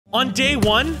On day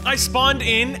 1, I spawned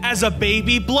in as a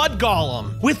baby blood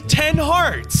golem with 10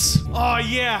 hearts. Oh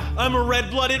yeah, I'm a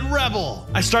red-blooded rebel.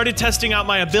 I started testing out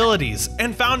my abilities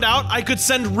and found out I could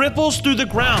send ripples through the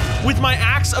ground with my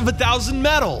axe of 1,000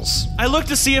 metals. I looked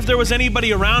to see if there was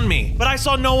anybody around me, but I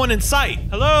saw no one in sight.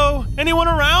 Hello? Anyone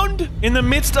around? In the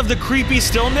midst of the creepy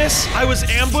stillness, I was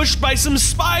ambushed by some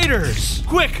spiders.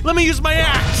 Quick, let me use my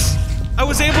axe. I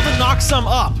was able to knock some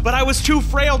up, but I was too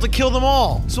frail to kill them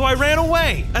all, so I ran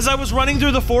away. As I was running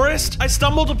through the forest, I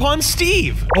stumbled upon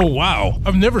Steve. Oh wow,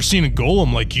 I've never seen a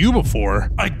golem like you before.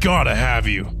 I gotta have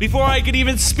you. Before I could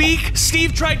even speak,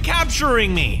 Steve tried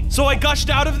capturing me, so I gushed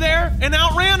out of there and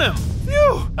outran him.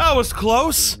 Phew, that was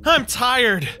close. I'm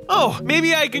tired. Oh,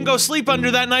 maybe I can go sleep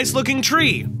under that nice-looking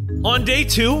tree. On day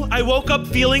 2, I woke up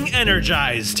feeling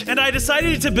energized, and I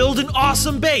decided to build an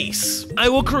awesome base. I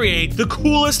will create the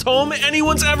coolest home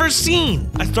anyone's ever seen.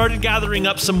 I started gathering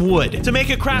up some wood to make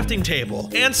a crafting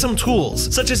table and some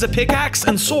tools, such as a pickaxe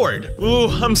and sword. Ooh,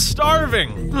 I'm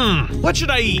starving. What should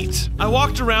I eat? I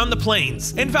walked around the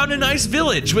plains and found a nice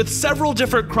village with several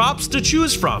different crops to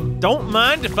choose from. Don't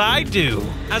mind if I do.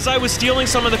 As I was stealing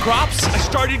some of the crops, I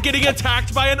started getting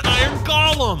attacked by an iron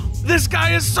golem. This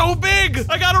guy is so big!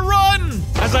 I gotta run!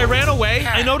 As I ran away,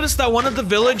 I noticed that one of the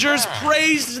villagers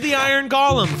praised the iron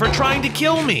golem for trying to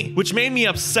kill me, which made me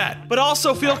upset, but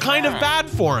also feel kind of bad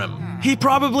for him. He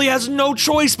probably has no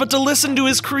choice but to listen to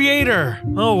his creator.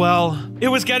 Oh well. It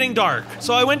was getting dark,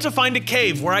 so I went to find a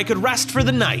cave where I could rest for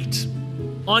the night.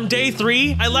 On day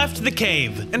 3, I left the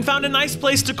cave and found a nice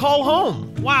place to call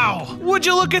home. Wow, would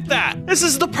you look at that? This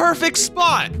is the perfect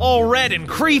spot, all red and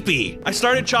creepy. I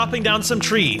started chopping down some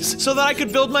trees so that I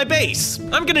could build my base.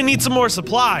 I'm gonna need some more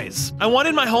supplies. I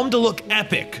wanted my home to look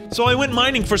epic, so I went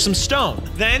mining for some stone.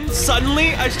 Then,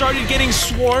 suddenly, I started getting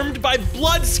swarmed by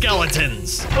blood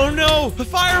skeletons. Oh no,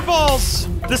 fireballs!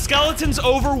 The skeletons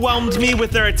overwhelmed me with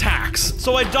their attacks,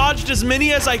 so I dodged as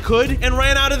many as I could and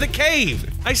ran out of the cave.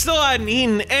 I still hadn't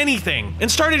eaten anything and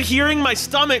started hearing my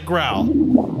stomach growl.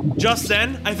 Just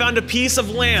then, I found a piece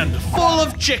of land full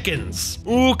of chickens.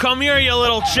 Ooh, come here, you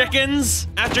little chickens.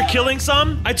 After killing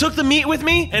some, I took the meat with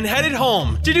me and headed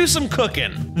home to do some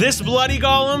cooking. This bloody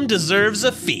golem deserves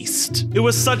a feast. It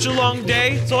was such a long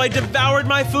day, so I devoured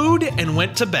my food and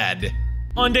went to bed.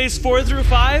 On days 4 through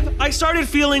 5, I started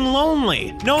feeling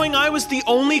lonely, knowing I was the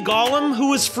only golem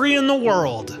who was free in the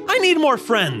world. I need more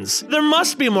friends. There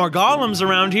must be more golems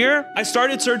around here. I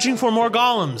started searching for more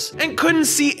golems and couldn't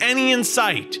see any in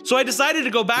sight. So I decided to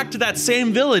go back to that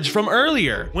same village from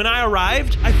earlier. When I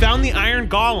arrived, I found the iron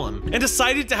golem and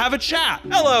decided to have a chat.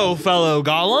 Hello, fellow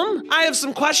golem. I have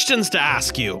some questions to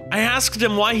ask you. I asked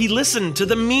him why he listened to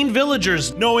the mean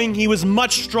villagers, knowing he was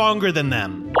much stronger than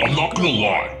them. I'm not gonna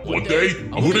lie, one day,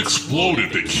 I would explode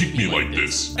if they keep me like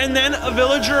this. And then a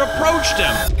villager approached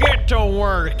him. Get to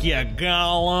work, you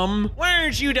golem. Why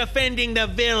aren't you defending the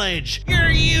village?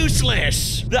 You're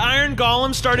useless. The iron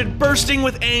golem started bursting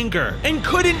with anger and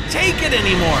couldn't take it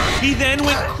anymore. He then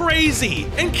went crazy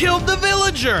and killed the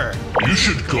villager. You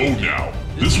should go now.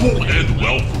 This won't end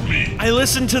well for me. I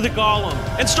listened to the golem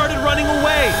and started running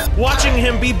away, watching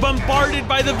him be bombarded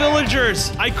by the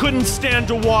villagers. I couldn't stand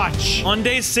to watch. On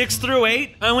days 6 through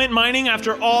 8, I went mining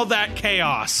after all that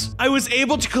chaos. I was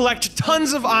able to collect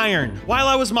tons of iron. While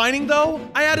I was mining though,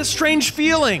 I had a strange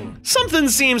feeling. Something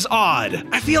seems odd.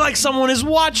 I feel like someone is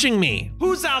watching me.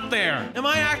 Who's out there? Am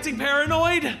I acting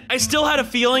paranoid? I still had a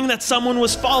feeling that someone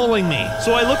was following me,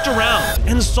 so I looked around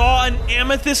and saw an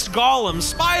amethyst golem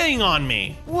spying on me.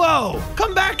 Whoa,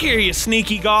 come back here, you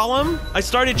sneaky golem. I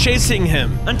started chasing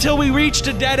him until we reached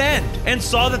a dead end and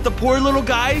saw that the poor little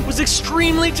guy was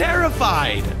extremely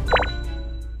terrified.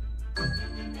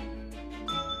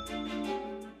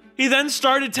 He then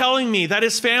started telling me that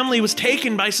his family was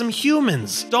taken by some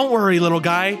humans. Don't worry, little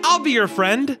guy, I'll be your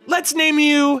friend. Let's name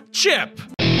you Chip.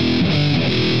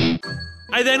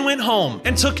 I then went home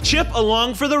and took Chip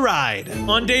along for the ride.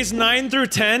 On days 9 through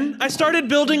 10, I started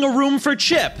building a room for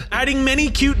Chip, adding many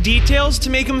cute details to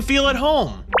make him feel at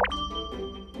home.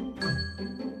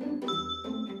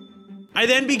 I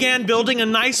then began building a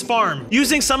nice farm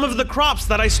using some of the crops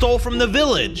that I stole from the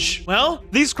village. Well,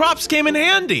 these crops came in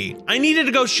handy. I needed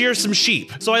to go shear some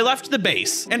sheep, so I left the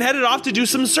base and headed off to do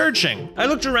some searching. I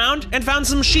looked around and found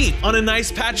some sheep on a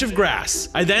nice patch of grass.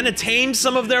 I then attained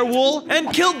some of their wool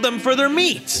and killed them for their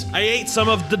meat. I ate some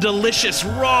of the delicious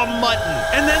raw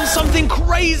mutton, and then something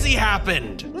crazy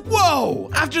happened. Whoa!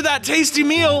 After that tasty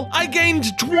meal, I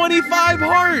gained 25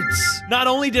 hearts! Not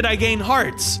only did I gain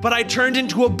hearts, but I turned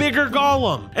into a bigger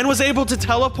golem and was able to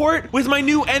teleport with my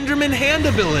new Enderman hand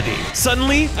ability.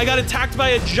 Suddenly, I got attacked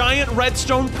by a giant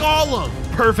redstone golem.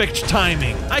 Perfect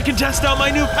timing. I can test out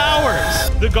my new powers.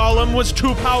 The golem was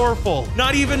too powerful.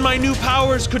 Not even my new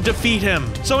powers could defeat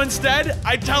him. So instead,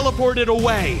 I teleported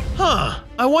away.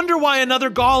 I wonder why another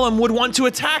golem would want to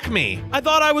attack me. I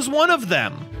thought I was one of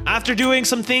them. After doing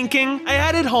some thinking, I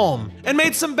headed home and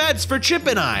made some beds for Chip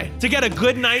and I to get a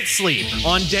good night's sleep.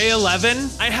 On day 11,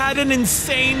 I had an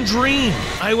insane dream.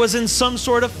 I was in some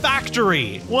sort of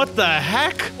factory. What the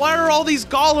heck? Why are all these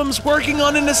golems working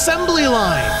on an assembly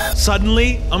line?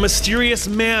 Suddenly, a mysterious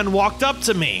man walked up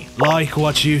to me. Like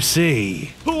what you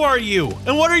see. Who are you?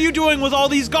 And what are you doing with all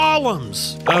these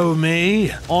golems? Oh, me?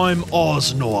 I'm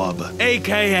Oznorb,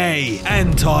 aka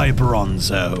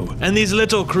Anti-Bronzo. And these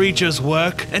little creatures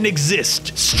work and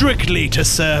exist strictly to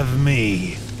serve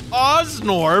me.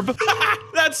 Oznorb?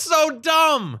 That's so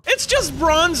dumb. It's just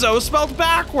Bronzo spelled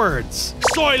backwards.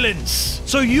 Silence.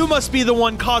 So you must be the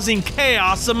one causing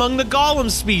chaos among the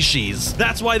golem species.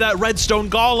 That's why that redstone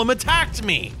golem attacked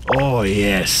me. Oh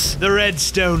yes, the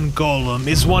redstone golem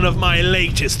is one of my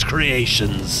latest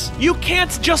creations. You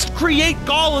can't just create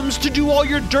golems to do all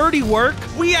your dirty work.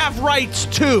 We have rights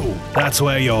too. That's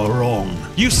where you're wrong.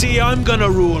 You see, I'm gonna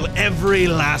rule every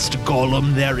last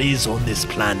golem there is on this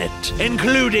planet,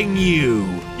 including you.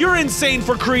 You're insane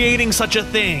for creating such a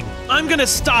thing. I'm gonna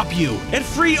stop you and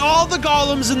free all the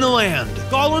golems in the land.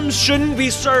 Golems shouldn't be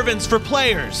servants for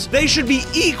players. They should be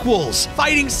equals,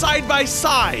 fighting side by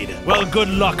side. Well, good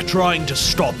luck trying to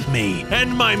stop me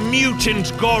and my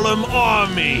mutant golem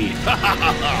army.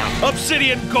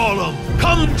 Obsidian golem,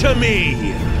 come to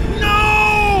me.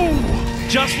 No!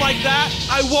 Just like that,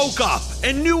 I woke up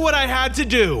and knew what I had to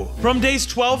do. From days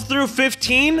 12 through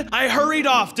 15, I hurried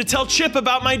off to tell Chip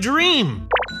about my dream.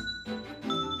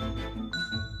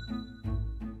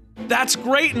 That's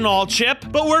great and all, Chip,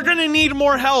 but we're gonna need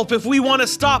more help if we want to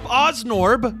stop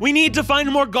Oznorb. We need to find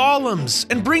more golems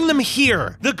and bring them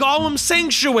here, the Golem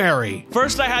Sanctuary.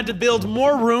 First, I had to build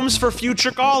more rooms for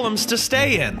future golems to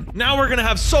stay in. Now we're gonna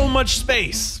have so much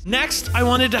space. Next, I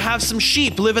wanted to have some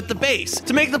sheep live at the base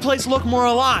to make the place look more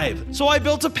alive, so I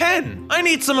built a pen. I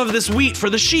need some of this wheat for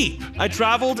the sheep. I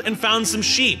traveled and found some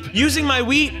sheep. Using my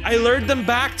wheat, I lured them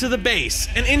back to the base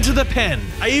and into the pen.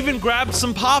 I even grabbed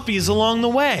some poppies along the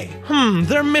way.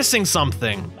 They're missing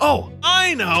something. Oh,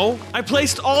 I know. I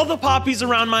placed all the poppies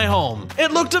around my home.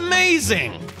 It looked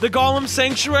amazing. The Golem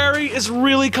Sanctuary is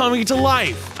really coming to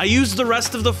life. I used the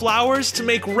rest of the flowers to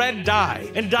make red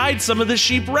dye and dyed some of the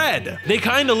sheep red. They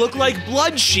kind of look like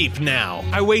blood sheep now.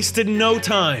 I wasted no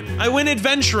time. I went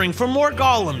adventuring for more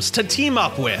golems to team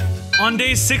up with. On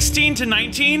days 16 to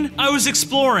 19, I was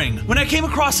exploring when I came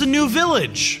across a new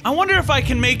village. I wonder if I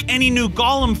can make any new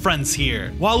golem friends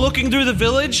here. While looking through the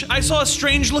village, I saw a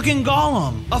strange looking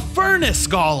golem, a furnace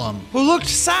golem, who looked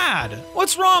sad.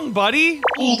 What's wrong, buddy?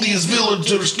 All these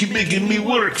villagers keep making me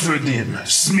work for them.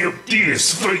 Smell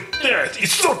this, fight that.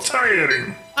 It's so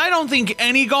tiring. I don't think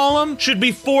any golem should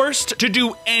be forced to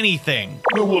do anything.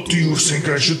 Now what do you think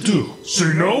I should do?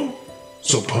 Say no?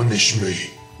 So punish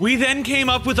me. We then came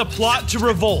up with a plot to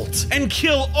revolt and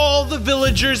kill all the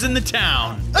villagers in the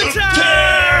town.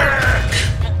 Attack!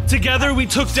 Together we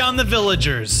took down the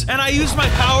villagers, and I used my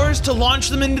powers to launch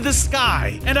them into the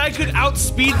sky, and I could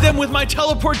outspeed them with my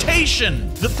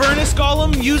teleportation. The furnace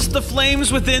golem used the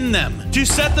flames within them to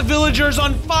set the villagers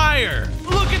on fire.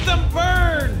 Look at them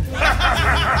burn!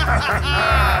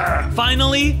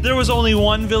 Finally, there was only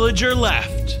one villager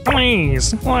left.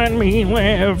 Please, let me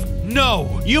live.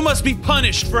 No, you must be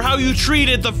punished for how you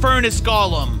treated the furnace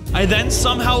golem. I then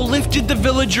somehow lifted the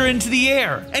villager into the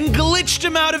air and glitched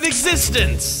him out of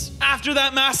existence. After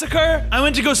that massacre, I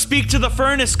went to go speak to the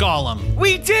furnace golem.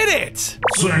 We did it!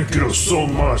 Thank you so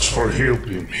much for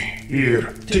helping me.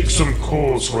 Here, take some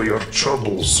coals for your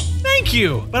troubles. Thank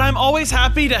you, but I'm always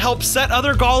happy to help set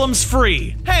other golems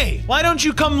free. Hey, why don't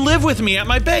you come live with me at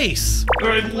my base?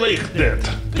 I like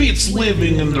that. Beats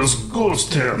living in this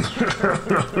ghost town.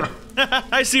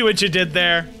 I see what you did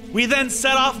there. We then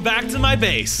set off back to my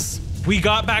base. We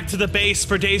got back to the base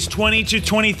for days 20 to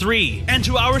 23, and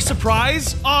to our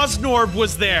surprise, Oznorb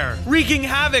was there, wreaking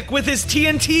havoc with his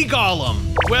TNT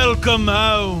golem. Welcome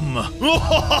home.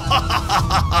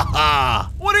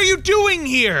 What are you doing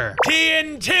here?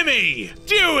 TNT-me,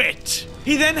 do it!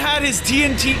 He then had his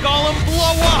TNT golem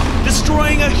blow up,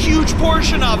 destroying a huge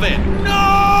portion of it.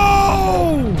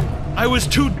 No! I was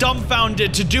too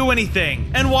dumbfounded to do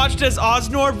anything and watched as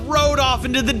Osnorb rode off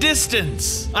into the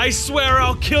distance. I swear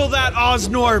I'll kill that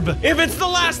Osnorb if it's the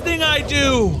last thing I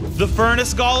do. The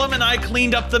furnace golem and I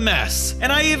cleaned up the mess,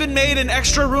 and I even made an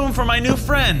extra room for my new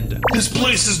friend. This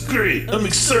place is great. I'm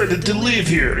excited to live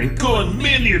here and go on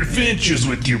many adventures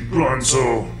with you,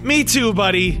 Bronzo. Me too,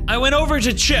 buddy. I went over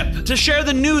to Chip to share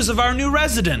the news of our new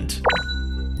resident.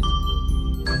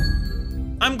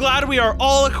 I'm glad we are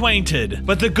all acquainted,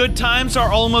 but the good times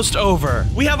are almost over.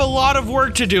 We have a lot of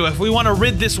work to do if we want to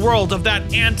rid this world of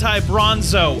that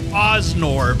anti-Bronzo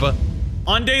Osnorb.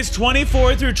 On days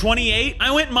 24 through 28, I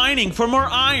went mining for more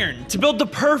iron to build the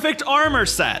perfect armor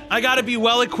set. I gotta be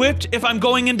well equipped if I'm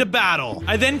going into battle.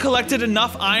 I then collected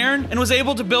enough iron and was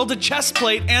able to build a chest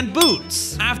plate and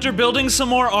boots. After building some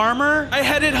more armor, I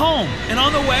headed home, and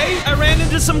on the way, I ran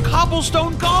into some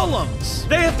cobblestone golems.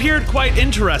 They appeared quite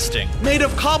interesting, made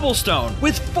of cobblestone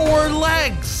with 4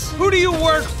 legs. Who do you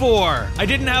work for? I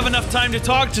didn't have enough time to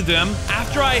talk to them.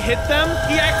 After I hit them,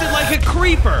 he acted like a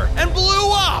creeper and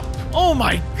blew up. Oh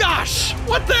my gosh,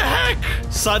 what the heck?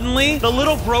 Suddenly, the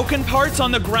little broken parts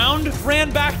on the ground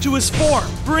ran back to his form,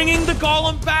 bringing the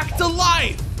golem back to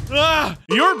life.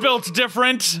 You're built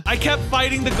different. I kept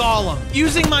fighting the golem,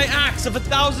 using my axe of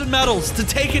 1,000 metals to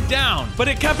take it down, but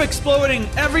it kept exploding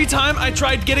every time I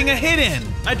tried getting a hit in.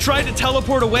 I tried to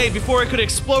teleport away before it could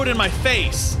explode in my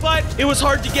face, but it was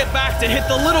hard to get back to hit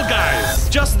the little guys.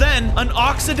 Just then, an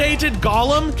oxidated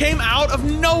golem came out of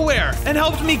nowhere and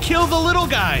helped me kill the little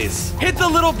guys. Hit the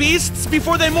little beasts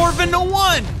before they morph into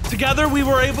one. Together, we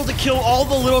were able to kill all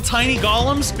the little tiny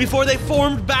golems before they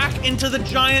formed back into the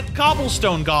giant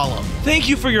cobblestone golem. Thank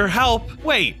you for your help.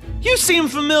 Wait, you seem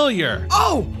familiar.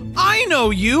 Oh, I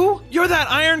know you! You're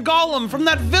that iron golem from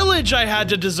that village I had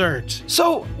to desert.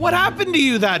 So, what happened to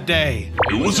you that day?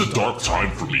 It was a dark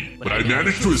time for me, but I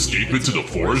managed to escape into the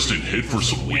forest and hid for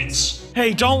some weeks.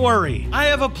 Hey, don't worry. I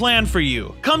have a plan for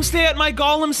you. Come stay at my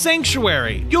golem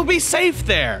sanctuary. You'll be safe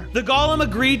there. The golem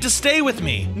agreed to stay with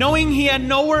me, knowing he had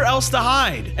nowhere else to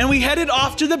hide, and we headed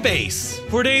off to the base.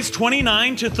 For days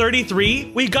 29 to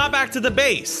 33, we got back to the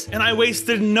base, and I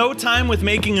wasted no time with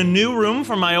making a new room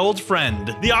for my old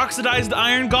friend, the oxidized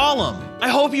iron golem. I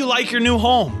hope you like your new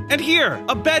home. And here,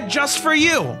 a bed just for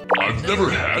you. I've never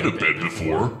had a bed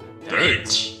before.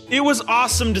 Thanks. It was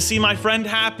awesome to see my friend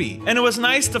happy, and it was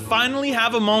nice to finally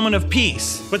have a moment of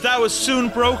peace. But that was soon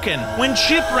broken when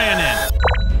Chip ran in.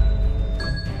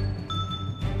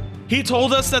 He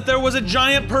told us that there was a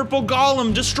giant purple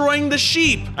golem destroying the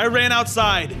sheep. I ran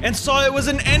outside and saw it was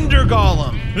an ender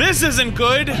golem. This isn't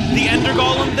good. The ender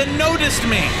golem then noticed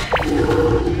me.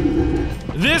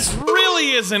 This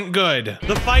really isn't good.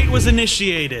 The fight was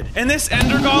initiated, and this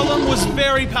ender golem was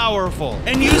very powerful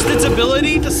and used its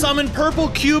ability to summon purple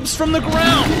cubes from the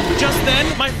ground. Just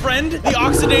then, my friend, the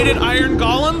oxidated iron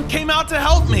golem, came out to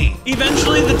help me.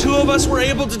 Eventually, the two of us were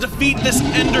able to defeat this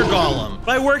ender golem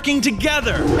by working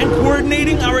together and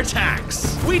coordinating our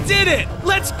attacks. We did it!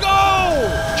 Let's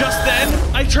go! Just then,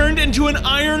 I turned into an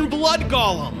iron blood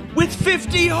golem with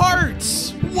 50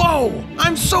 hearts. Whoa,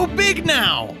 I'm so big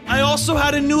now. I also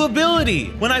had a new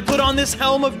ability. When I put on this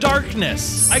helm of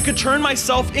darkness, I could turn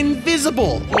myself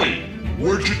invisible. Wait,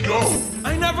 where'd you go?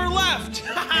 I never left.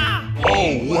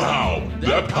 Oh wow,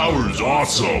 that power is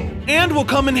awesome. And will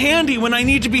come in handy when I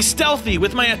need to be stealthy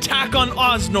with my attack on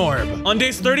Osnorb. On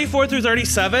days 34 through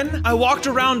 37, I walked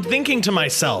around thinking to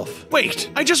myself, wait,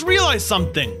 I just realized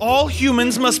something. All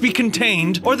humans must be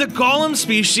contained or the golem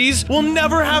species will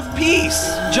never have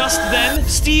peace. Just then,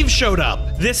 Steve showed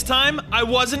up. This time, I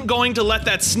wasn't going to let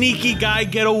that sneaky guy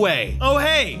get away. Oh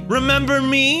hey, remember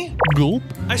me? Gulp.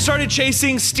 I started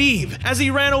chasing Steve as he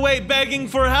ran away begging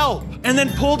for help, and then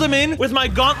pulled him in with my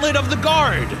gauntlet of the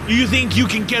guard. You think you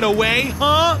can get away,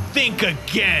 huh? Think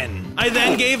again. I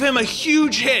then gave him a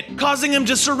huge hit, causing him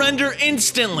to surrender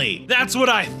instantly. That's what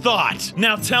I thought.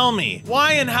 Now tell me,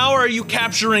 why and how are you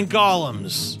capturing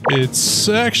golems? It's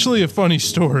actually a funny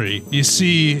story. You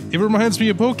see, it reminds me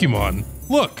of Pokemon.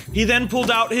 Look. He then pulled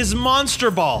out his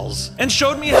monster balls and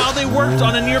showed me how they worked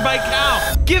on a nearby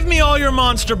cow. Give me all your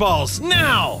monster balls,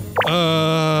 now!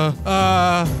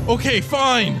 Okay,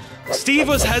 fine. Steve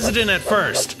was hesitant at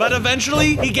first, but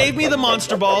eventually he gave me the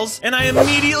monster balls and I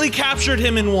immediately captured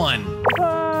him in one.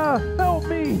 Help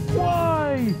me!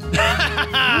 Why?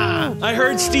 I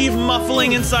heard Steve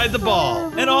muffling inside the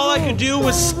ball, and all I could do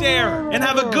was stare and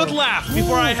have a good laugh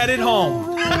before I headed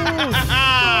home.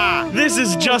 This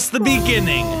is just the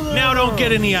beginning. Now don't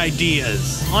get any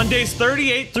ideas. On days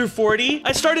 38 through 40,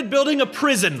 I started building a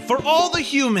prison for all the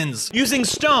humans using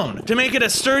stone to make it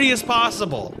as sturdy as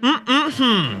possible.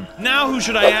 Now who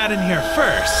should I add in here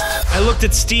first? I looked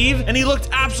at Steve and he looked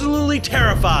absolutely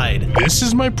terrified. This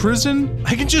is my prison?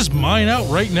 I can just mine out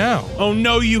right now. Oh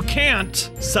no, you can't.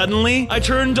 Suddenly, I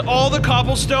turned all the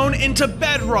cobblestone into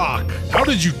bedrock. How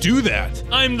did you do that?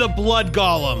 I'm the blood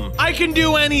golem. I can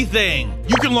do anything.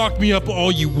 You can lock me up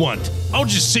all you want. I'll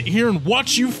just sit here and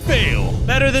watch you fail.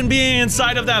 Better than being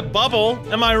inside of that bubble,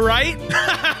 am I right?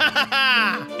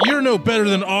 You're no better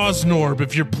than Osnorb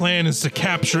if your plan is to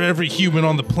capture every human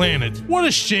on the planet. What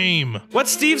a shame. What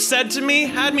Steve said to me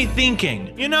had me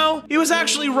thinking. You know, he was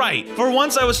actually right. For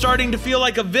once I was starting to feel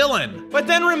like a villain, but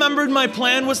then remembered my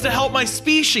plan was to help my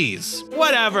species.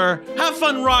 Whatever, have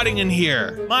fun rotting in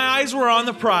here. My eyes were on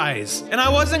the prize, and I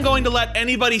wasn't going to let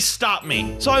anybody stop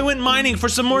me. So I went mining for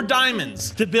some more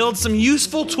diamonds to build some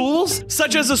useful tools,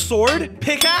 such as a sword,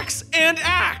 pickaxe, and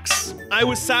axe. I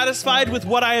was satisfied with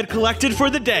what I had collected for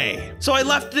the day, so I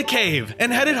left the cave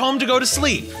and headed home to go to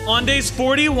sleep. On days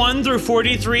 41 through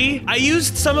 43, I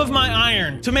used some of my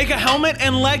iron to make a helmet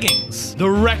and leggings. The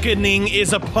reckoning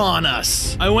is upon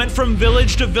us. I went from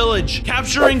village to village,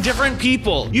 capturing different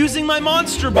people, using my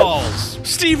monster balls.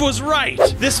 Steve was right.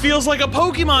 This feels like a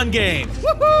Pokemon game.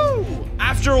 Woohoo!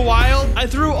 After a while, I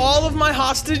threw all of my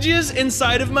hostages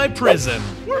inside of my prison.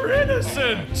 We're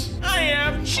innocent. I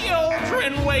have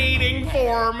children waiting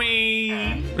for me.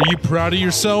 Are you proud of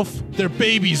yourself? Their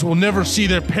babies will never see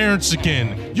their parents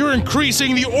again. You're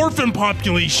increasing the orphan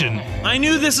population. I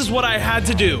knew this is what I had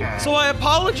to do, so I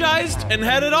apologized and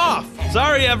headed off.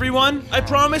 Sorry, everyone. I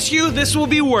promise you this will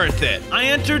be worth it. I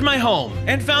entered my home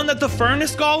and found that the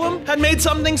furnace golem had made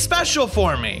something special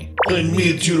for me. I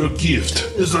made you a gift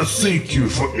as a thank you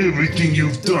for everything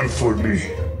you've done for me.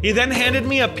 He then handed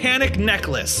me a panic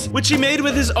necklace, which he made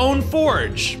with his own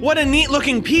forge. What a neat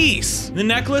looking piece. The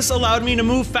necklace allowed me to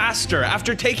move faster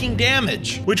after taking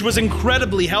damage, which was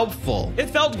incredibly helpful.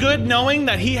 It felt good knowing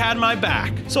that he had my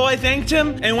back, so I thanked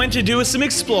him and went to do some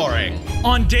exploring.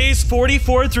 On days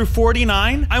 44 through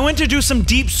 49, I went to do some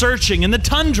deep searching in the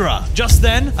tundra. Just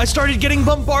then, I started getting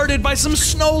bombarded by some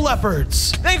snow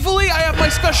leopards. Thankfully, I have my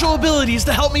special abilities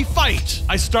to help me fight.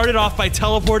 I started off by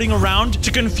teleporting around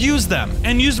to confuse them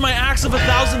and used my axe of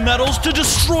 1,000 metals to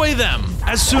destroy them.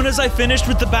 As soon as I finished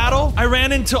with the battle, I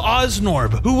ran into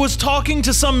Osnorb, who was talking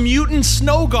to some mutant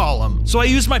snow golem. So I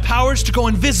used my powers to go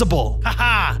invisible.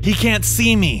 Haha, he can't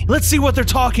see me. Let's see what they're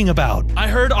talking about. I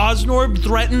heard Osnorb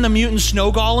threaten the mutant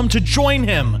snow golem to join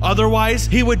him. Otherwise,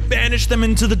 he would banish them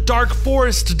into the dark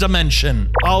forest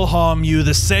dimension. I'll harm you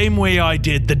the same way I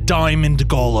did the diamond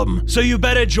golem. So you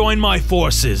better join my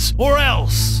forces, or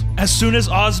else. As soon as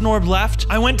Osnorb left,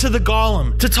 I went to the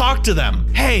golem to talk to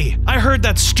them. Hey, I heard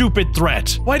that stupid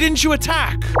threat. Why didn't you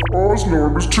attack?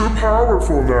 Osnorb is too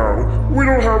powerful now. We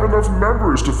don't have enough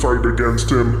members to fight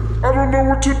against him. I don't know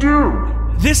what to do.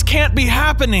 This can't be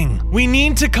happening. We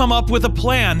need to come up with a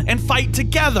plan and fight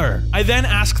together. I then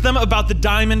asked them about the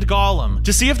diamond golem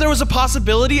to see if there was a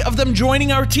possibility of them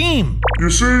joining our team.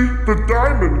 You see, the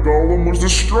diamond golem was the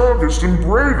strongest and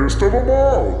bravest of them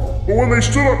all. But when they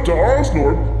stood up to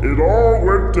Osnorb, it all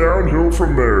went downhill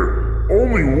from there.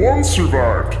 Only one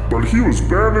survived, but he was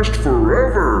banished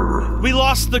forever. We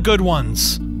lost the good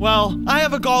ones. Well, I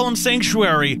have a golem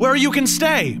sanctuary where you can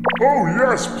stay. Oh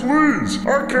yes, please.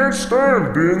 I can't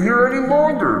stand being here any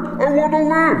longer. I want to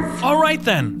live. All right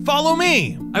then, follow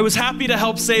me. I was happy to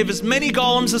help save as many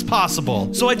golems as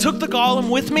possible, so I took the golem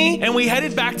with me and we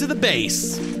headed back to the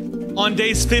base. On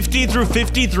days 50 through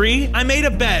 53, I made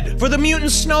a bed for the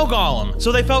mutant snow golem,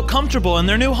 so they felt comfortable in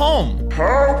their new home.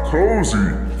 How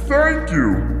cozy. Thank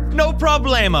you. No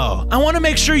problemo. I want to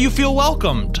make sure you feel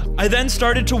welcomed. I then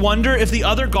started to wonder if the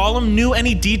other golem knew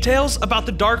any details about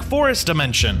the dark forest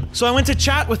dimension, so I went to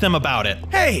chat with him about it.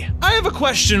 Hey, I have a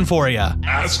question for you.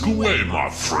 Ask away, my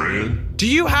friend. Do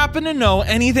you happen to know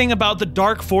anything about the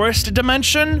dark forest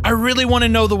dimension? I really want to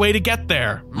know the way to get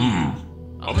there.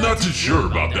 I'm not too sure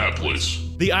about that place.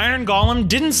 The iron golem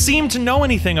didn't seem to know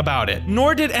anything about it,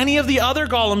 nor did any of the other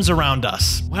golems around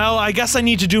us. Well, I guess I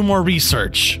need to do more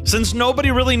research. Since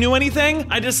nobody really knew anything,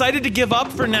 I decided to give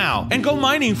up for now and go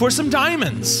mining for some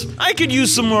diamonds. I could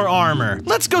use some more armor.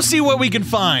 Let's go see what we can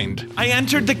find. I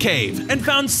entered the cave and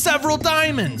found several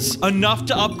diamonds, enough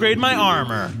to upgrade my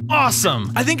armor.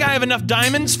 Awesome! I think I have enough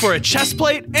diamonds for a chest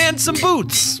plate and some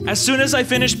boots. As soon as I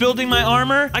finished building my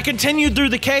armor, I continued through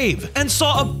the cave and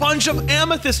saw a bunch of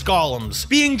amethyst golems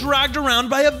being dragged around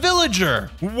by a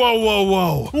villager. Whoa, whoa,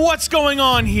 whoa. What's going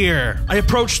on here? I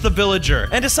approached the villager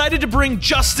and decided to bring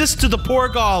justice to the poor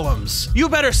golems. You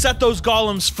better set those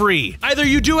golems free. Either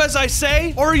you do as I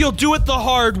say, or you'll do it the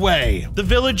hard way. The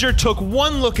villager took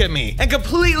one look at me and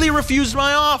completely refused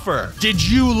my offer. Did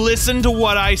you listen to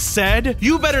what I said?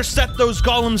 You better set those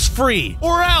golems free,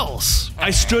 or else.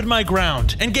 I stood my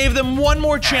ground and gave them one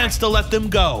more chance to let them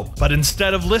go. But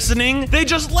instead of listening, they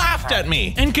just laughed at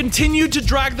me and continued to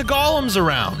drag the golems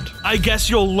around. I guess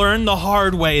you'll learn the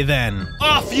hard way then.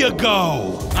 Off you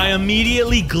go! I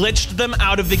immediately glitched them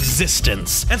out of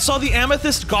existence and saw the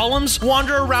amethyst golems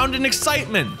wander around in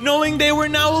excitement, knowing they were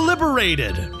now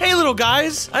liberated. Hey little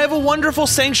guys, I have a wonderful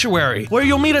sanctuary where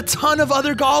you'll meet a ton of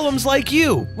other golems like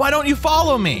you. Why don't you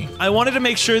follow me? I wanted to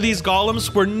make sure these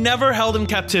golems were never held in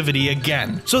captivity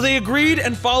again, so they agreed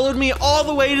and followed me all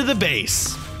the way to the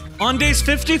base. On days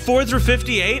 54 through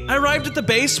 58, I arrived at the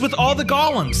base with all the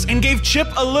golems and gave Chip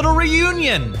a little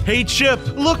reunion. Hey Chip,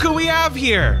 look who we have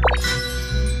here.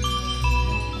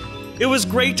 It was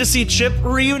great to see Chip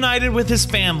reunited with his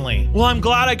family. Well, I'm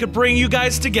glad I could bring you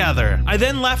guys together. I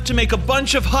then left to make a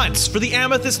bunch of huts for the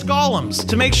amethyst golems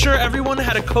to make sure everyone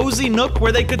had a cozy nook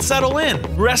where they could settle in.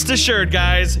 Rest assured,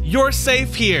 guys, you're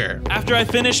safe here. After I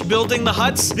finished building the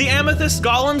huts, the amethyst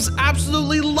golems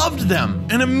absolutely loved them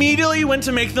and immediately went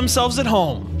to make themselves at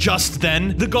home. Just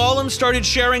then, the golems started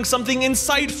sharing something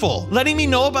insightful, letting me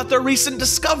know about their recent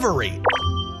discovery.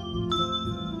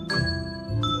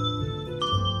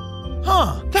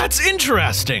 Huh, that's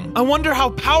interesting. I wonder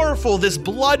how powerful this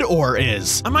blood ore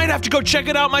is. I might have to go check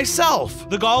it out myself.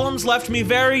 The golems left me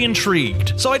very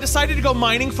intrigued, so I decided to go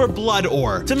mining for blood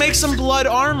ore to make some blood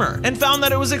armor and found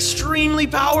that it was extremely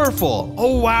powerful.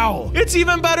 Oh wow, it's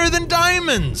even better than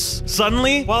diamonds.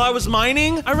 Suddenly, while I was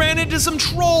mining, I ran into some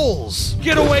trolls.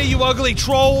 Get away, you ugly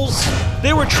trolls.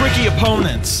 They were tricky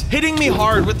opponents, hitting me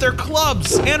hard with their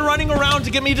clubs and running around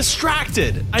to get me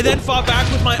distracted. I then fought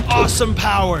back with my awesome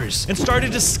powers and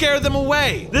started to scare them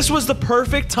away. This was the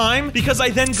perfect time because I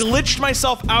then glitched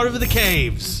myself out of the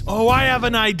caves. Oh, I have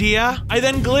an idea. I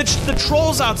then glitched the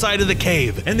trolls outside of the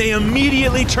cave and they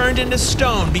immediately turned into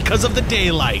stone because of the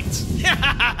daylight.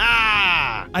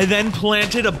 I then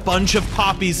planted a bunch of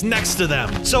poppies next to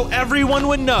them so everyone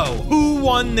would know who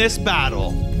won this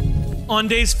battle. On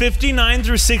days 59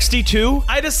 through 62,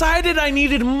 I decided I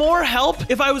needed more help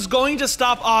if I was going to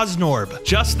stop Osnorb.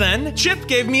 Just then, Chip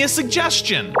gave me a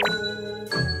suggestion.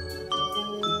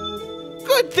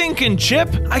 Good thinking, Chip.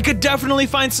 I could definitely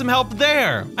find some help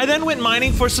there. I then went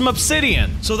mining for some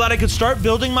obsidian so that I could start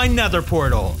building my nether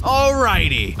portal.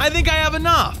 Alrighty, I think I have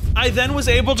enough. I then was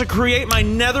able to create my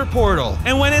nether portal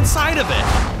and went inside of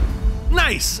it.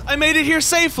 Nice! I made it here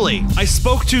safely. I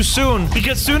spoke too soon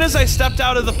because soon as I stepped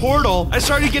out of the portal, I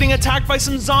started getting attacked by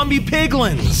some zombie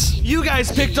piglins. You guys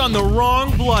picked on the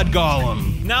wrong blood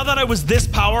golem. Now that I was this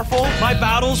powerful, my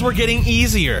battles were getting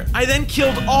easier. I then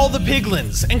killed all the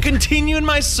piglins and continued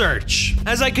my search.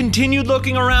 As I continued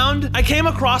looking around, I came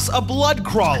across a blood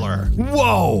crawler.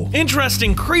 Whoa,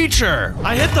 interesting creature.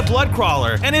 I hit the blood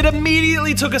crawler and it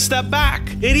immediately took a step back.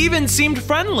 It even seemed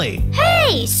friendly.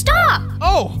 Hey, stop!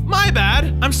 Oh, my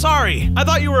bad. I'm sorry. I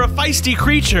thought you were a feisty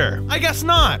creature. I guess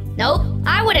not. Nope,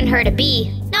 I wouldn't hurt a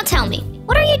bee. Now tell me,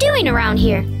 what are you doing around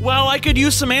here? Well, I could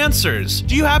use some answers.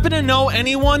 Do you happen to know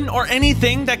anyone or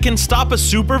anything that can stop a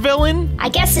supervillain? I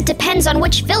guess it depends on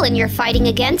which villain you're fighting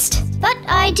against, but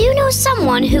I do know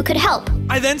someone who could help.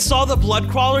 I then saw the blood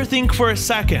crawler think for a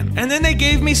second, and then they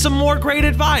gave me some more great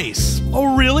advice.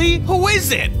 Oh really? Who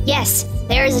is it? Yes,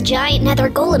 there is a giant nether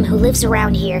golem who lives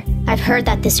around here. I've heard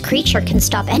that this creature can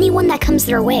stop anyone that comes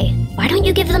their way. Why don't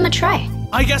you give them a try?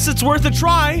 I guess it's worth a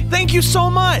try. Thank you so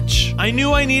much. I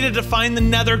knew I needed to find the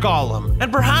nether golem, and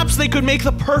perhaps they could make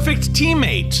the perfect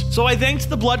teammate. So I thanked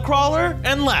the blood crawler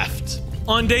and left.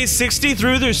 On days 60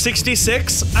 through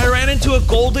 66, I ran into a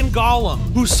golden golem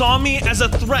who saw me as a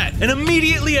threat and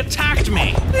immediately attacked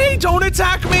me. Hey, don't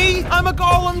attack me! I'm a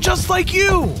golem just like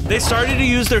you! They started to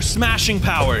use their smashing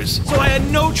powers, so I had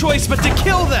no choice but to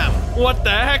kill them. What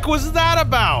the heck was that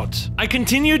about? I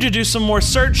continued to do some more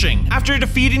searching after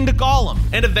defeating the golem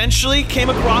and eventually came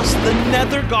across the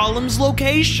nether golem's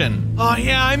location. Oh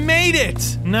yeah, I made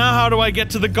it! Now how do I get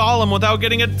to the golem without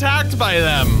getting attacked by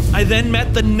them? I then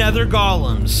met the nether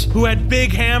golems, who had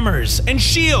big hammers and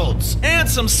shields and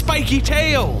some spiky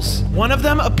tails. One of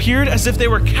them appeared as if they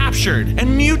were captured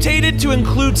and mutated to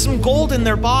include some gold in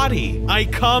their body. I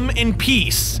come in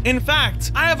peace. In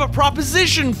fact, I have a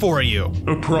proposition for you.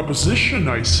 A proposition,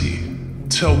 I see.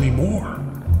 Tell me more.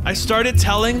 I started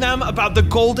telling them about the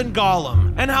golden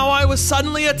golem and how I was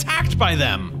suddenly attacked by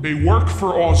them. They work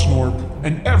for Osnorb,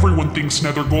 and everyone thinks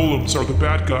nether golems are the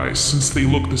bad guys since they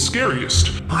look the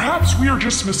scariest. Perhaps we are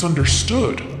just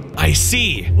misunderstood. I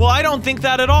see. Well, I don't think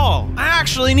that at all. I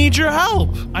actually need your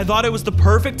help. I thought it was the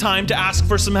perfect time to ask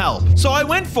for some help, so I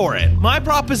went for it. My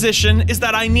proposition is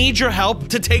that I need your help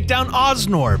to take down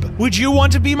Osnorb. Would you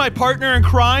want to be my partner in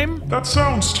crime? That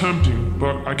sounds tempting,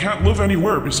 but I can't live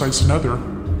anywhere besides the nether.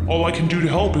 All I can do to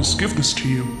help is give this to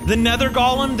you. The nether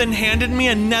golem then handed me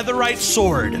a netherite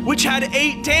sword, which had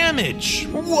 8 damage.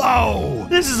 Whoa,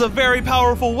 this is a very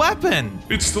powerful weapon.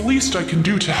 It's the least I can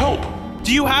do to help.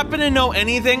 Do you happen to know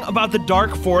anything about the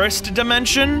Dark Forest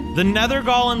dimension? The nether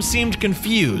golem seemed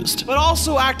confused, but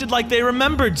also acted like they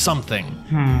remembered something.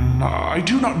 I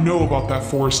do not know about that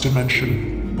forest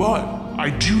dimension, but I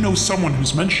do know someone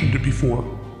who's mentioned it before.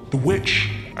 The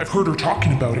witch. I've heard her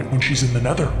talking about it when she's in the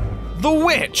nether. The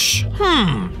witch.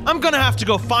 I'm gonna have to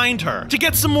go find her to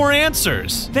get some more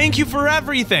answers. Thank you for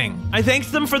everything. I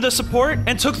thanked them for the support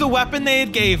and took the weapon they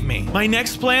had gave me. My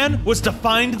next plan was to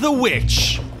find the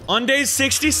witch. On days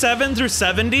 67 through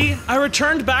 70, I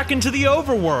returned back into the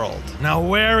overworld. Now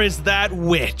where is that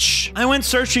witch? I went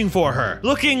searching for her,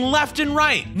 looking left and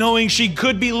right, knowing she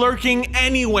could be lurking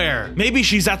anywhere. Maybe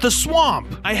she's at the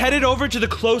swamp. I headed over to the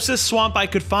closest swamp I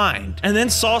could find, and then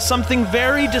saw something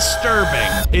very disturbing.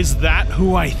 Is that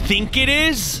who I think it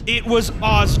is? It was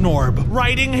Osnorb,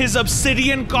 riding his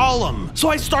obsidian golem. So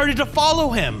I started to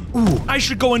follow him. Ooh, I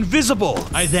should go invisible.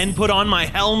 I then put on my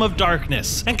helm of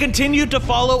darkness and continued to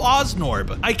follow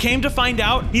Osnorb. I came to find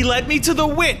out he led me to the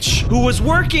witch who was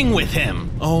working with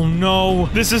him. Oh no,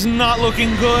 this is not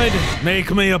looking good. Make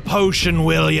me a potion,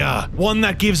 will ya? One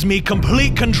that gives me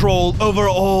complete control over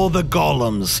all the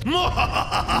golems.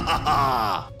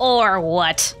 Or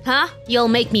what? Huh? You'll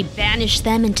make me banish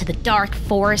them into the dark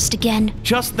forest again?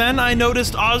 Just then I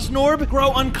noticed Osnorb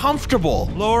grow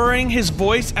uncomfortable, lowering his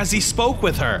voice as he spoke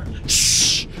with her.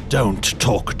 Shh! Don't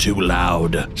talk too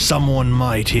loud. Someone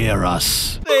might hear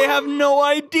us. They have no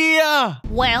idea.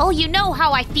 Well, you know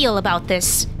how I feel about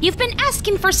this. You've been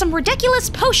asking for some ridiculous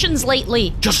potions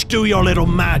lately. Just do your little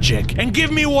magic and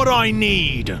give me what I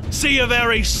need. See you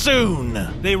very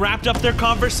soon. They wrapped up their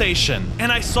conversation,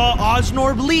 and I saw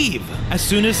Osnorb leave. As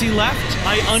soon as he left,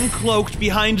 I uncloaked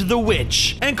behind the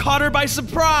witch and caught her by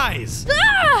surprise.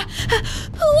 Ah!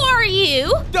 Who are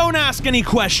you? Don't ask any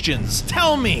questions.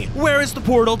 Tell me, where is the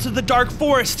portal to the Dark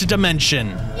Forest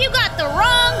dimension? You got the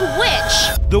wrong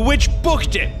witch. The witch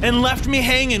booked it and left me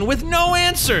hanging with no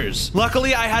answers.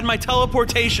 Luckily, I had my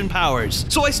teleportation powers,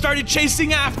 so I started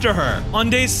chasing after her. On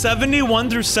days 71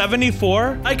 through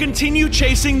 74, I continued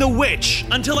chasing the witch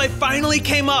until I finally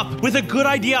came up with a good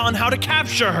idea on how to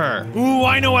capture her. Ooh,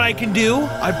 I know what I can do.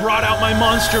 I brought out my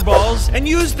monster balls and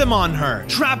used them on her,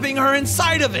 trapping her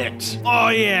inside of it. Oh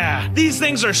yeah, these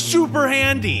things are super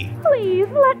handy. Please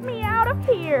let me out of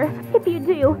here. If you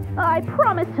do, I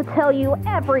promise to tell you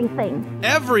everything.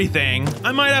 Everything?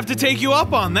 I might have to take you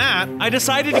up on that. I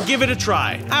decided to give it a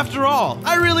try. After all,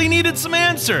 I really needed some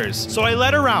answers. So I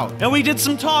let her out, and we did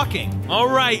some talking. All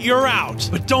right, you're out,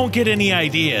 but don't get any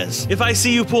ideas. If I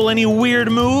see you pull any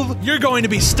weird move, you're going to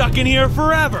be stuck in here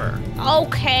forever.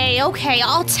 Okay,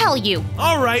 I'll tell you.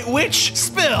 All right, witch,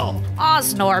 spill.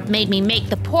 Osnorb made me make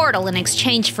the portal in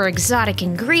exchange for exotic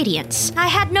ingredients. I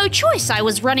had no choice. I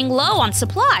was running low on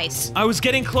supplies. I was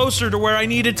getting closer to where I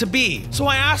needed to be, so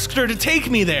I asked her to take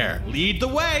me there. Lead the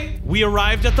way. We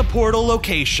arrived at the portal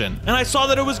location, and I saw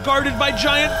that it was guarded by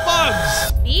giant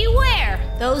bugs. Beware!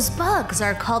 Those bugs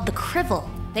are called the Krivel.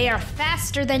 They are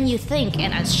faster than you think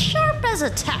and as sharp as a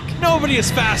tack. Nobody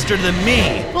is faster than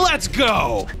me. Let's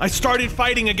go. I started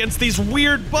fighting against these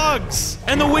weird bugs,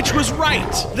 and the witch was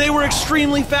right. They were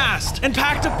extremely fast and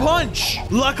packed a punch.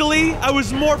 Luckily, I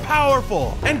was more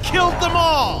powerful and killed them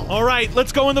all. All right,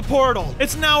 let's go in the portal.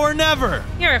 It's now or never.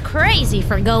 You're crazy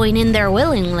for going in there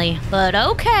willingly, but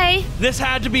okay. This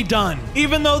had to be done.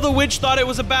 Even though the witch thought it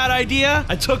was a bad idea,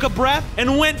 I took a breath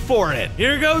and went for it.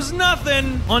 Here goes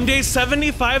nothing. On day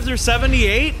 75 through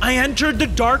 78, I entered the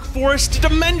Dark Forest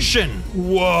dimension.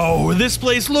 Whoa, this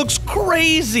place looks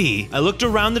crazy. I looked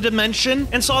around the dimension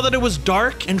and saw that it was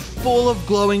dark and full of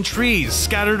glowing trees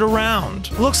scattered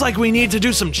around. Looks like we need to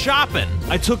do some chopping.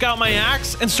 I took out my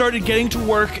axe and started getting to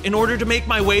work in order to make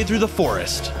my way through the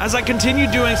forest. As I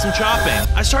continued doing some chopping,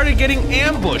 I started getting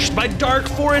ambushed by Dark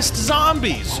Forest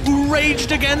zombies who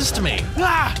raged against me.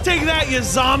 Ah, take that, you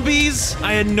zombies!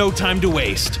 I had no time to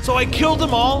waste, so I killed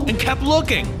them all and kept looking.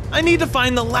 looking. I need to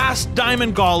find the last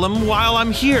diamond golem while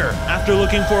I'm here. After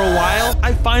looking for a while,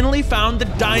 I finally found the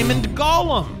diamond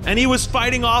golem, and he was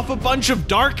fighting off a bunch of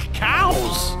dark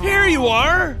cows. Here you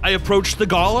are. I approached the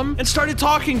golem and started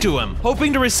talking to him,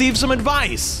 hoping to receive some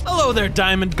advice. Hello there,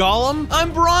 diamond golem.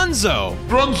 I'm Bronzo.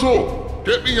 Bronzo,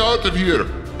 get me out of here.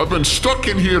 I've been stuck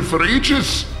in here for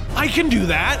ages. I can do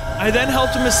that. I then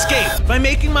helped him escape by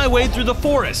making my way through the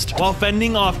forest while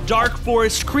fending off dark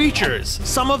forest creatures.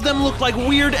 Some of them looked like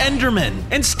weird endermen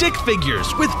and stick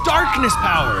figures with darkness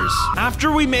powers.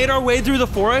 After we made our way through the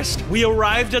forest, we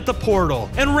arrived at the portal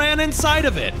and ran inside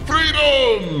of it.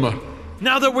 Freedom!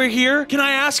 Now that we're here, can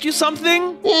I ask you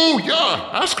something? Oh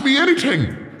yeah, ask me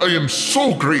anything. I am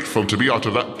so grateful to be out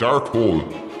of that dark hole.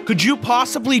 Could you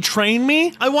possibly train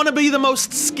me? I want to be the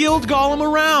most skilled golem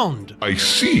around. I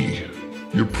see.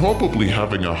 You're probably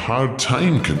having a hard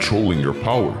time controlling your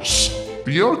powers.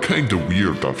 But you're kinda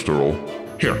weird after all.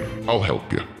 Here, I'll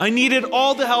help you. I needed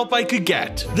all the help I could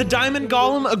get. The diamond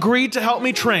golem agreed to help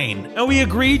me train, and we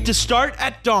agreed to start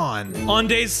at dawn. On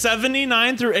days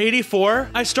 79 through 84,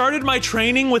 I started my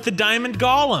training with the diamond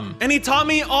golem, and he taught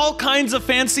me all kinds of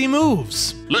fancy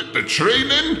moves. Let the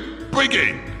training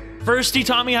begin. First, he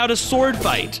taught me how to sword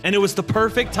fight, and it was the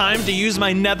perfect time to use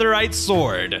my netherite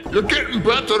sword. You're getting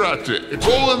better at it. It's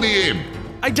all in the aim.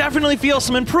 I definitely feel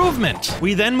some improvement.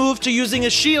 We then moved to using a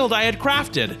shield I had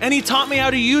crafted, and he taught me how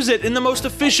to use it in the most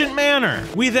efficient manner.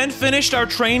 We then finished our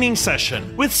training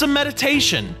session with some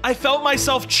meditation. I felt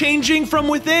myself changing from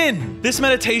within. This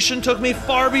meditation took me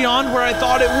far beyond where I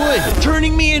thought it would,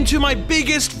 turning me into my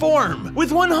biggest form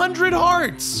with 100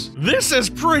 hearts. This is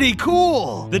pretty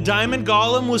cool. The diamond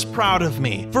golem was proud of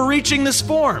me for reaching this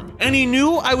form, and he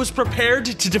knew I was prepared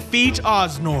to defeat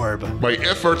Osnorb. My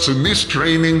efforts in this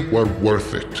training were worth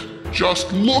it.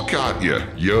 Just look at you.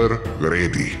 You're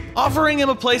ready. Offering him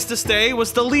a place to stay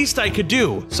was the least I could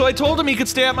do, so I told him he could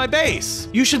stay at my base.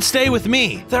 You should stay with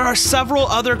me. There are several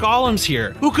other golems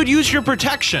here who could use your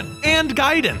protection and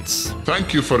guidance.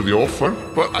 Thank you for the offer,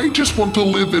 but I just want to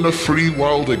live in a free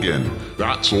world again.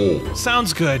 That's all.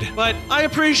 Sounds good, but I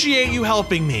appreciate you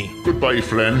helping me. Goodbye,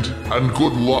 friend, and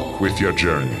good luck with your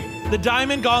journey. The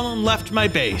diamond golem left my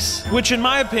base, which in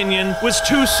my opinion was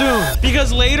too soon,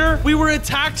 because later we were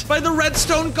attacked by the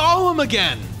redstone golem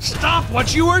again. Stop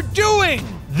what you are doing!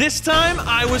 This time,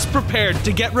 I was prepared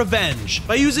to get revenge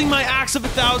by using my Axe of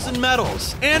 1,000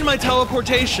 Metals and my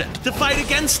teleportation to fight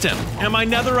against him, and my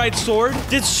netherite sword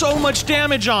did so much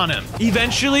damage on him.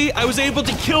 Eventually, I was able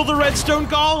to kill the redstone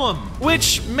golem,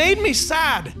 which made me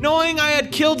sad, knowing I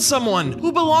had killed someone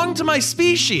who belonged to my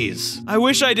species. I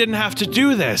wish I didn't have to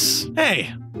do this.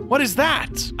 Hey, what is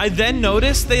that? I then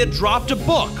noticed they had dropped a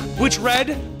book, which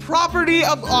read, Property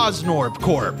of Osnorb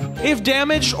Corp. If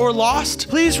damaged or lost,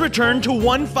 please return to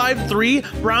 153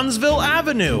 Brownsville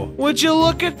Avenue. Would you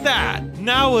look at that?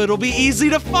 Now it'll be easy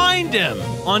to find him.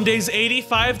 On days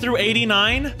 85 through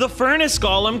 89, the furnace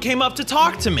golem came up to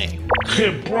talk to me.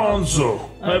 Hey, Bronzo,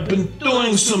 I've been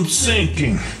doing some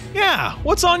thinking. Yeah,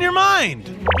 what's on your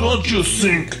mind? Don't you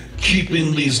think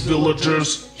keeping these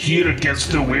villagers here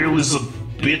against their will is a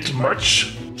bit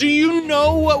much? Do you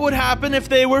know what would happen if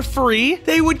they were free?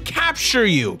 They would capture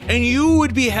you, and you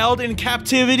would be held in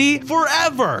captivity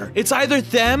forever. It's either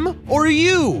them or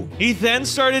you. He then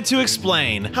started to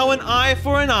explain how an eye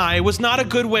for an eye was not a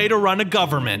good way to run a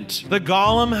government. The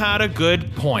golem had a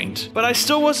good point, but I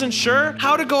still wasn't sure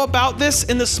how to go about this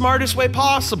in the smartest way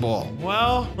possible.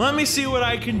 Well, let me see what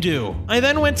I can do. I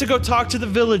then went to go talk to the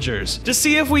villagers to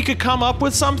see if we could come up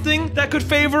with something that could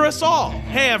favor us all.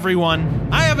 Hey everyone,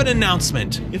 I have an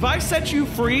announcement. If I set you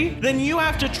free, then you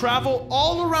have to travel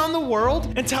all around the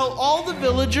world and tell all the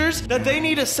villagers that they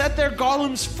need to set their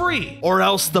golems free, or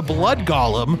else the blood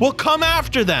golem will come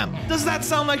after them. Does that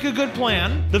sound like a good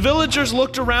plan? The villagers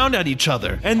looked around at each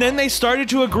other, and then they started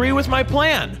to agree with my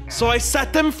plan. So I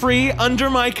set them free under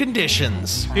my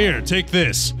conditions. Here, take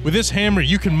this. With this hammer,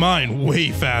 you can mine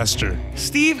way faster.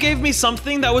 Steve gave me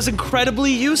something that was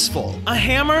incredibly useful. A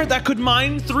hammer that could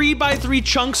mine 3x3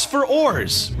 chunks for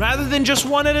ores, rather than just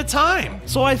one at a time.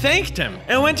 So I thanked him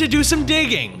and went to do some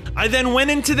digging. I then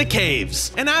went into the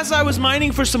caves, and as I was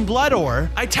mining for some blood ore,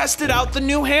 I tested out the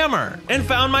new hammer and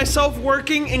found myself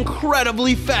working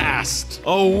incredibly fast.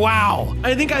 Oh wow,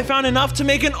 I think I found enough to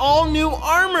make an all-new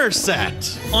armor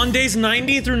set. On days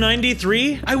 90 through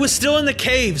 93, I was still in the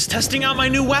caves testing out my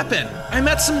new weapon. I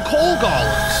met some coal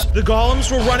golems. The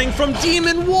golems were running from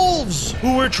demon wolves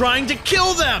who were trying to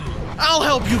kill them. I'll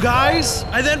help you guys.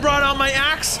 I then brought out my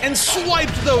axe and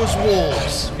swiped those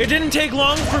wolves. It didn't take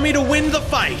long for me to win the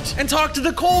fight and talk to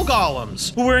the coal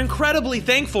golems, who were incredibly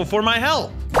thankful for my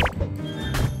help.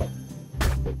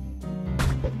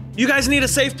 You guys need a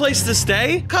safe place to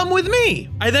stay? Come with me.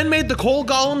 I then made the coal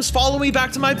golems follow me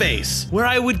back to my base, where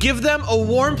I would give them a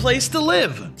warm place to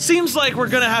live. Seems like we're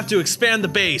gonna have to expand the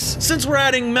base, since we're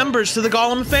adding members to the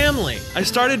golem family. I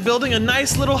started building a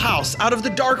nice little house out of the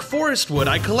dark forest wood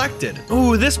I collected.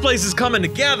 Ooh, this place is coming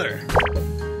together.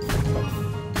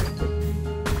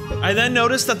 I then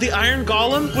noticed that the iron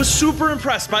golem was super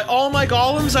impressed by all my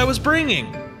golems I was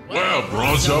bringing. Wow,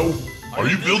 Bronzo, are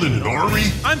you building an army?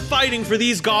 I'm fighting for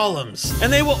these golems,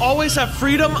 and they will always have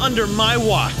freedom under my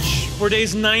watch. For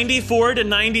days 94 to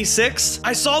 96,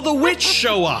 I saw the witch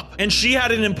show up, and she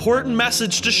had an important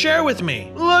message to share with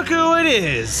me. Look who it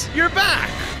is. You're back.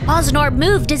 Osnorb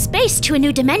moved his base to a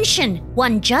new dimension,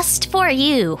 one just for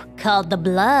you, called the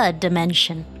Blood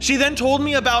Dimension. She then told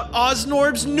me about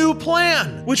Osnorb's new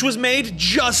plan, which was made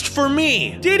just for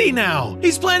me. Did he now?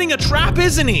 He's planning a trap,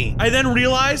 isn't he? I then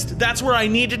realized that's where I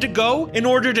needed to go in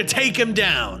order to take him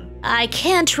down. I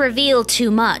can't reveal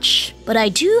too much, but I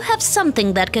do have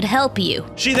something that could help you.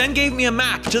 She then gave me a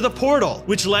map to the portal,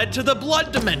 which led to the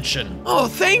Blood Dimension. Oh,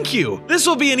 thank you. This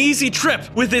will be an easy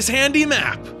trip with this handy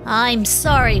map. I'm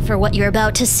sorry for what you're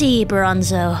about to see,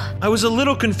 Bronzo. I was a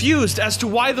little confused as to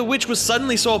why the witch was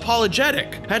suddenly so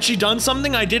apologetic. Had she done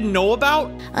something I didn't know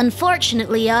about?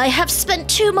 Unfortunately, I have spent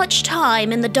too much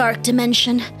time in the dark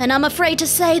dimension, and I'm afraid to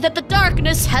say that the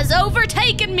darkness has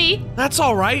overtaken me. That's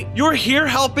all right. You're here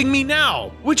helping me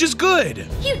now, which is good.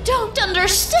 You don't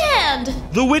understand.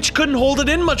 The witch couldn't hold it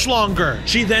in much longer.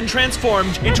 She then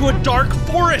transformed into a dark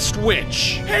forest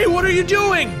witch. Hey, what are you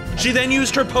doing? She then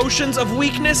used her potions of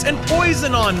weakness and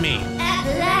poison on me.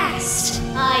 At last,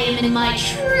 I am in my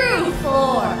true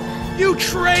form. You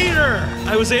traitor!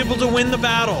 I was able to win the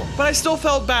battle, but I still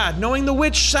felt bad knowing the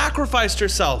witch sacrificed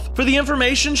herself for the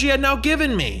information she had now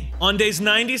given me. On days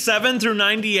 97 through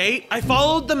 98, I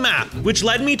followed the map, which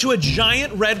led me to a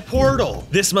giant red portal.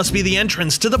 This must be the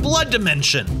entrance to the Blood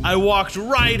Dimension. I walked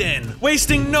right in,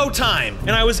 wasting no time,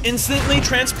 and I was instantly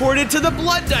transported to the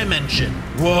Blood Dimension.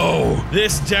 Whoa,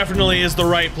 this definitely is the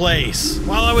right place.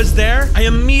 While I was there, I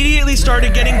immediately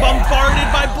started getting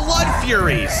bombarded by blood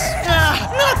furies.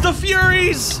 Not the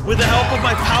furies! With the help of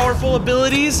my powerful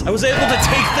abilities, I was able to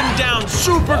take them down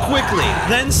super quickly.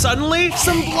 Then suddenly,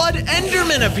 some blood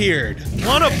endermen appeared.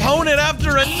 One opponent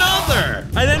after another.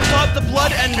 I then fought the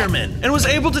blood endermen and was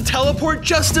able to teleport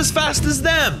just as fast as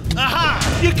them.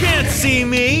 Aha! You can't see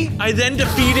me! I then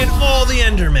defeated all the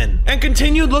endermen and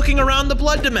continued looking around the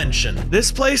Blood Dimension.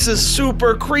 This place is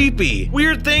super creepy.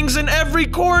 Weird things in every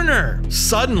corner.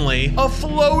 Suddenly, a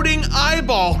floating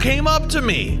eyeball came up to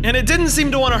me, and it didn't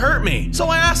seem to want to hurt me, so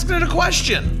I asked it a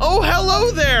question. Oh,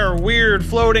 hello there, weird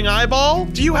floating eyeball.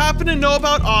 Do you happen to know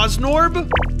about Osnorb?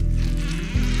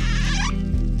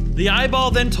 The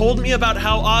eyeball then told me about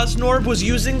how Osnorb was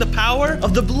using the power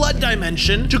of the Blood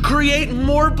Dimension to create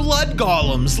more blood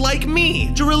golems like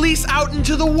me to release out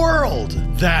into the world.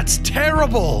 That's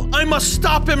terrible. I must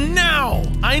stop him now.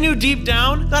 I knew deep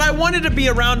down that I wanted to be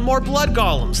around more blood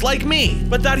golems like me,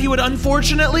 but that he would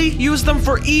unfortunately use them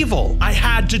for evil. I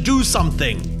had to do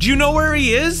something. Do you know where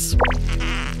he is?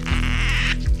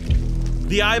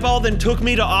 The eyeball then took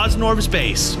me to Osnorb's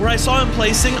base, where I saw him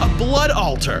placing a blood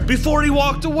altar before he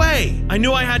walked away. I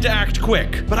knew I had to act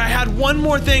quick, but I had one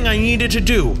more thing I needed to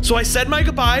do, so I said my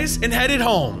goodbyes and headed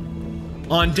home.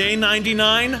 On day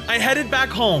 99, I headed back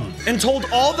home and told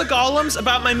all the golems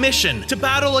about my mission to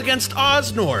battle against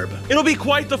Osnorb. It'll be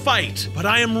quite the fight, but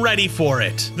I am ready for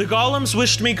it. The golems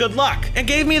wished me good luck and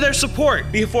gave me their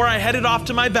support before I headed off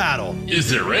to my battle. Is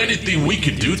there anything we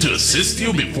could do to assist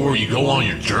you before you go on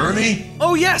your journey?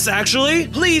 Oh yes, actually.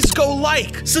 Please go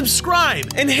like,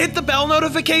 subscribe, and hit the bell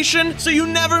notification so you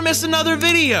never miss another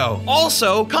video.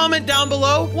 Also, comment down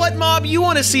below what mob you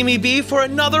want to see me be for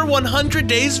another 100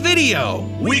 days video.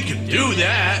 We can do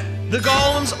that. The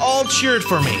golems all cheered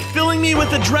for me, filling me with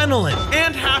adrenaline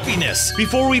and happiness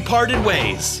before we parted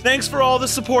ways. Thanks for all the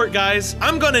support, guys.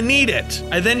 I'm gonna need it.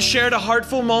 I then shared a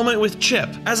heartful moment with Chip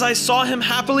as I saw him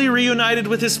happily reunited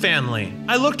with his family.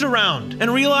 I looked around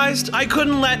and realized I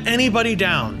couldn't let anybody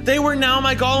down. They were now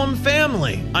my golem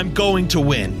family. I'm going to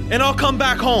win, and I'll come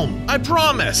back home. I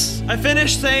promise. I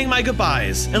finished saying my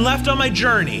goodbyes and left on my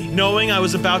journey, knowing I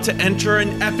was about to enter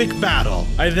an epic battle.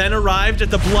 I then arrived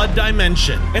at the Blood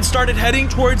Dimension and started heading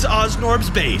towards Osnorb's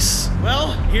base.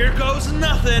 Well, here goes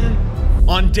nothing.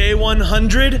 On day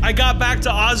 100, I got back to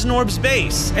Osnorb's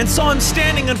base and saw him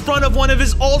standing in front of one of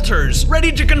his altars,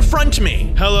 ready to confront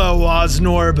me. Hello,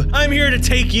 Osnorb. I'm here to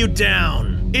take you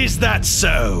down. Is that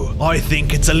so? I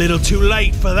think it's a little too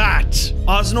late for that.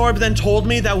 Osnorb then told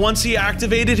me that once he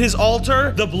activated his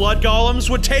altar, the blood golems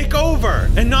would take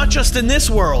over. And not just in this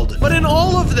world, but in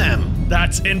all of them.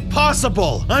 That's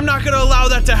impossible! I'm not gonna allow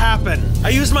that to happen. I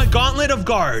used my Gauntlet of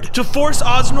Guard to force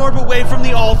Osnorb away from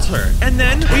the altar, and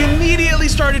then we immediately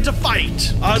started to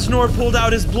fight. Osnorb pulled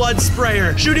out his blood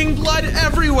sprayer, shooting blood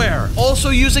everywhere, also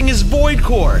using his Void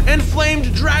Core and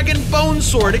flamed Dragon Bone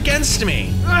Sword against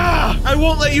me. I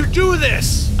won't let you do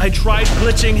this! I tried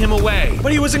glitching him away,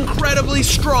 but he was incredibly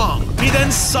strong. He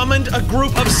then summoned a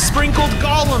group of sprinkled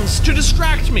golems to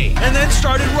distract me, and then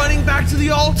started running back to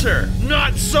the altar.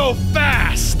 Not so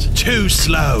fast! Too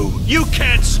slow. You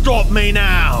can't stop me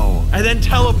now! I then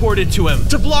teleported to him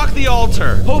to block the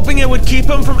altar, hoping it would keep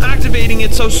him from activating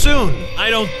it so soon. I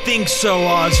don't think so,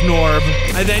 Osnorb.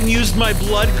 I then used my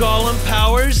blood golem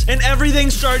powers, and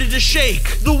everything started to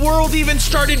shake. The world even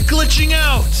started glitching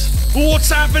out. What's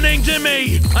happening to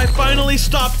me? I finally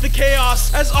stopped the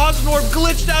chaos as Osnorb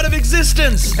glitched out of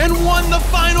existence and won the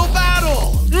final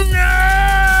battle. No!